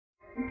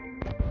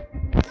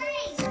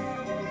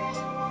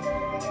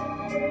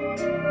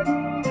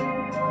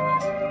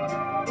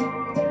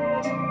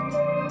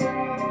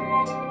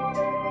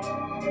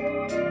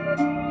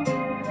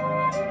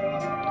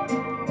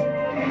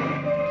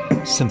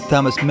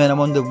Sometimes, man, I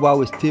wonder why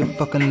we still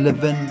fucking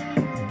living.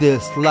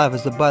 This life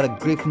is about a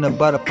grief and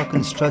about a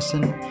fucking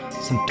stressing.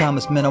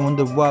 Sometimes, man, I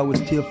wonder why we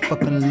still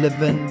fucking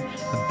living.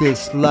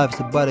 This life is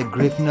about a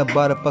grief and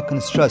about a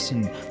fucking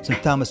stressing.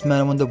 Sometimes, man,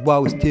 I wonder why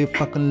we still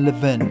fucking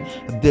living.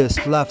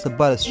 This life is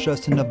about a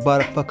stressing,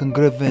 about a fucking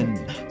grieving.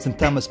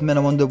 Sometimes, man,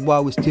 I wonder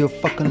why we still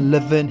fucking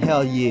living.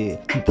 Hell yeah.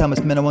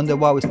 Sometimes, man, I wonder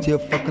why we still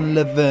fucking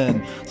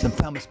living.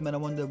 Sometimes, man, I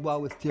wonder why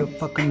we still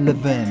fucking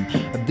living.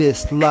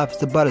 This life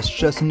is about a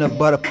stressing,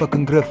 about a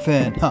fucking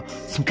grieving.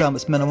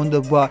 Sometimes, man, I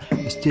wonder why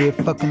we still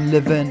fucking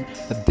living.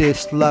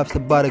 This life is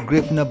about a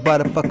grieving,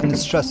 about a fucking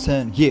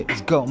stressing. Yeah,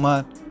 let's go,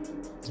 man.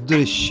 Let's do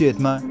this shit,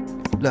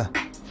 man. Look,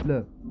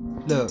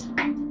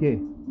 yeah.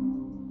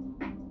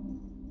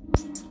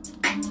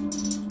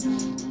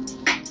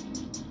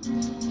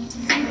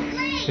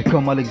 They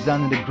call me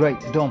Alexander the Great,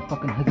 don't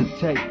fucking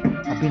hesitate.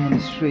 I've been in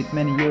the street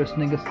many years,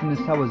 nigga,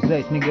 since I was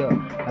 8,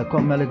 nigga. I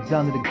call me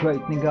Alexander the Great,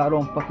 nigga, I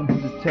don't fucking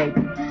hesitate.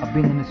 I've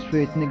been in the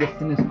street, nigga,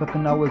 since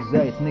fucking I was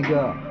 8,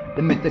 nigga.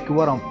 Let me tell you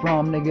where I'm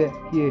from, nigga,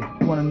 yeah,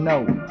 if you wanna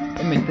know.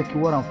 Let me tell you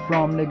where I'm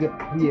from, nigga,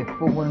 yeah,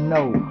 if you wanna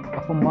know.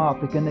 I'm from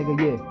Africa, nigga,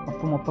 yeah, I'm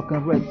from a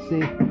fucking Red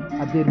Sea.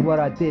 I did what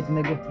I did,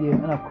 nigga, yeah,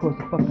 and I crossed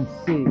the fucking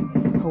sea.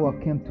 How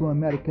I came to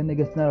America, nigga,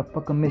 it's not a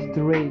fucking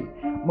mystery.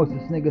 Most of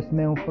these niggas,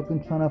 man,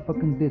 fucking tryna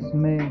fucking diss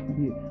me.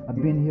 Yeah, I've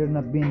been here and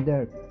I've been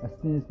there. I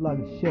seen this like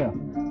a shell.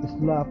 This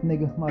life,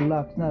 nigga, my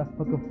life's not a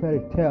fucking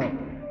fairy tale.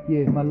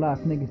 Yeah, my life,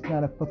 nigga, it's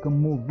not a fucking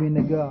movie,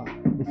 nigga.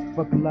 This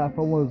fucking life,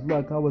 I was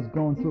like I was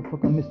going through a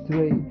fucking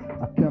mystery.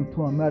 I came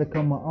to America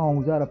on my own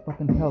without a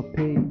fucking help.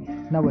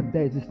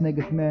 Nowadays, this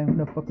niggas, man,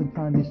 they're fucking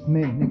trying to diss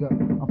me, nigga.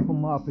 I'm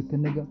from Africa,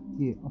 nigga.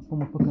 Yeah, I'm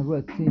from a fucking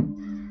Red Sea.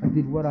 I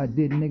did what I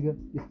did, nigga.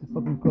 It's to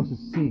fucking cross the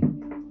sea.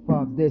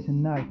 5 days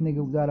and nights,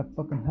 nigga, without a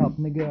fucking help,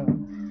 nigga.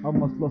 I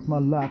almost lost my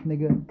life,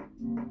 nigga.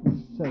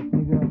 Shit,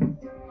 nigga.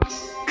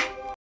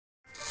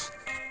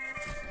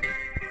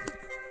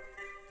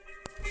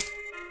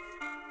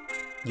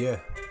 Yeah,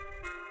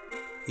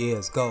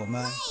 let's go,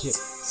 man. Yeah,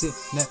 see,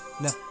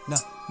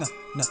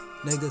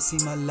 nigga, see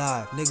my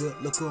life, nigga,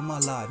 look at my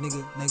life,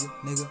 nigga,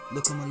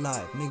 look at my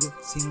life, nigga,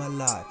 see my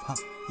life, huh?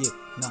 Yeah,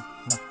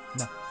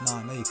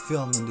 now you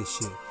filming this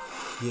shit,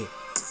 yeah.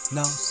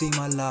 Now see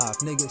my life,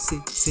 nigga,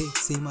 see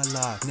my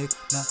life, nigga,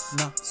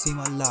 now see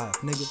my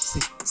life, nigga,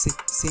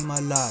 see my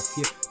life,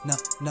 yeah, now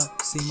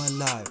see my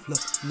life, look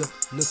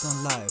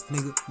on life,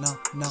 nigga,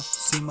 now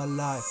see my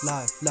life,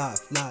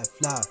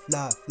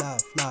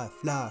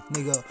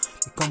 nigga.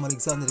 They call me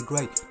Alexander the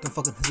Great, don't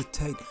fucking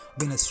hesitate.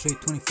 Been in the street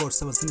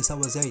 24/7 since I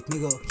was 8,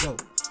 nigga, yo.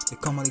 They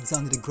call me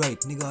Alexander the Great,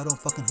 nigga, I don't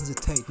fucking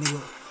hesitate,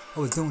 nigga. I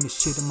was doing this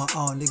shit on my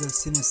own, nigga,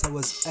 since I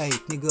was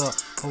 8, nigga.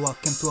 How I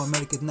came to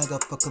America, nigga,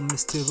 fucking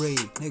mystery,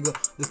 nigga.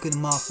 Look at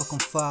my fucking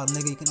file,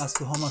 nigga, you can ask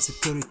the Homeland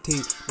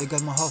Security. They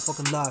got my whole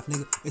fucking life,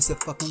 nigga, it's a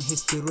fucking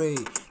history.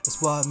 That's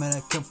why, man,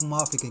 I came from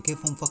Africa, came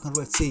from fucking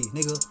Red Sea,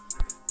 nigga.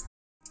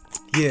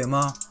 Yeah,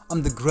 man,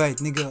 I'm the great,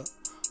 nigga.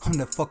 I'm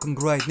the fucking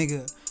great,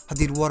 nigga. I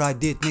did what I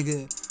did,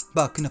 nigga,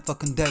 back in the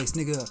fucking days,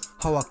 nigga.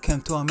 How I came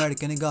to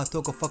America, nigga, I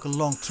took a fucking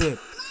long trip.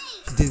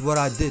 I did what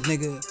I did,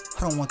 nigga.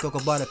 I don't want to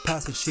talk about the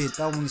past and shit.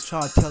 I want to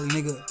try to tell you,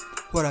 nigga,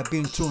 what I've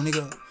been through,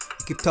 nigga.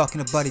 You keep talking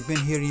about it, been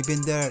here, you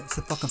been there. It's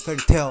a fucking fairy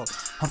tale.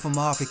 I'm from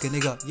Africa,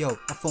 nigga. Yo,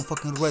 I'm from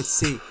fucking Red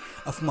Sea.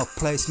 I'm from a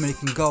place where you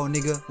can go,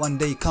 nigga. One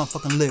day you can't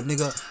fucking live,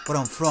 nigga. Where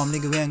I'm from,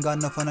 nigga, we ain't got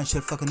no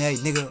financial fucking aid,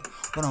 nigga.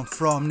 Where I'm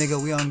from, nigga,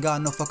 we ain't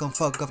got no fucking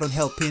government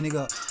help here,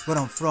 nigga. Where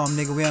I'm from,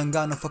 nigga, we ain't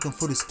got no fucking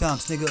food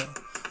stamps, nigga.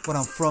 Where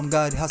I'm from,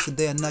 God hustle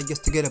day and night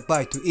just to get a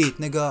bite to eat,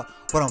 nigga.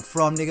 Where I'm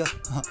from, nigga,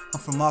 I'm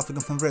from Africa,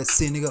 I'm from Red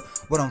Sea, nigga.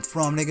 Where I'm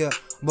from, nigga,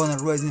 born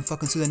and raised in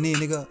fucking Sudanese,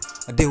 nigga.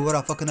 I did what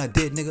I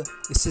did, nigga.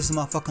 This is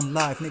my fucking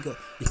life, nigga.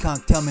 You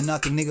can't tell me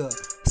nothing, nigga.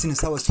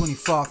 Since I was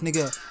 25,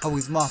 nigga, I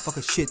was my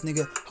fucking shit,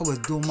 nigga. I was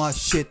doing my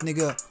shit,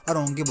 nigga. I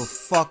don't give a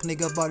fuck,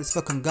 nigga, about this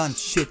fucking gun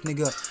shit,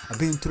 nigga. I've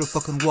been through the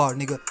fucking war,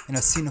 nigga, and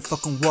I seen the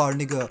fucking war,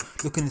 nigga.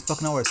 Looking at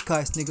fucking our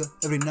skies, nigga.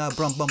 Every night,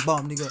 bomb,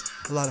 nigga.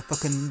 A lot of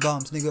fucking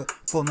bombs, nigga,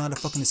 falling out of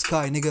fucking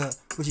sky, nigga.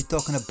 What you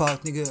talking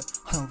about, nigga?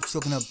 I don't know what you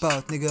talking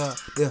about, nigga.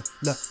 Yeah,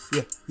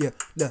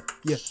 nigga.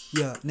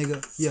 Yeah,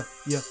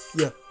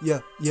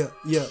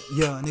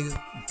 nigga.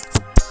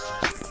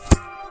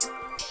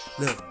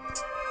 Look.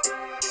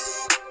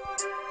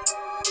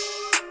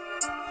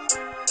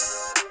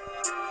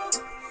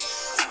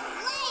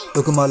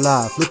 Look at my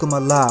life,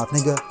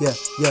 nigga, yeah.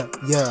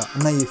 I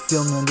know you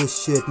feel me on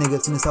this shit, nigga,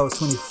 since I was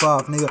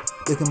 25, nigga.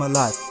 Look at my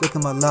life,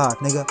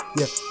 nigga,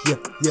 yeah,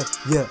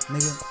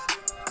 nigga.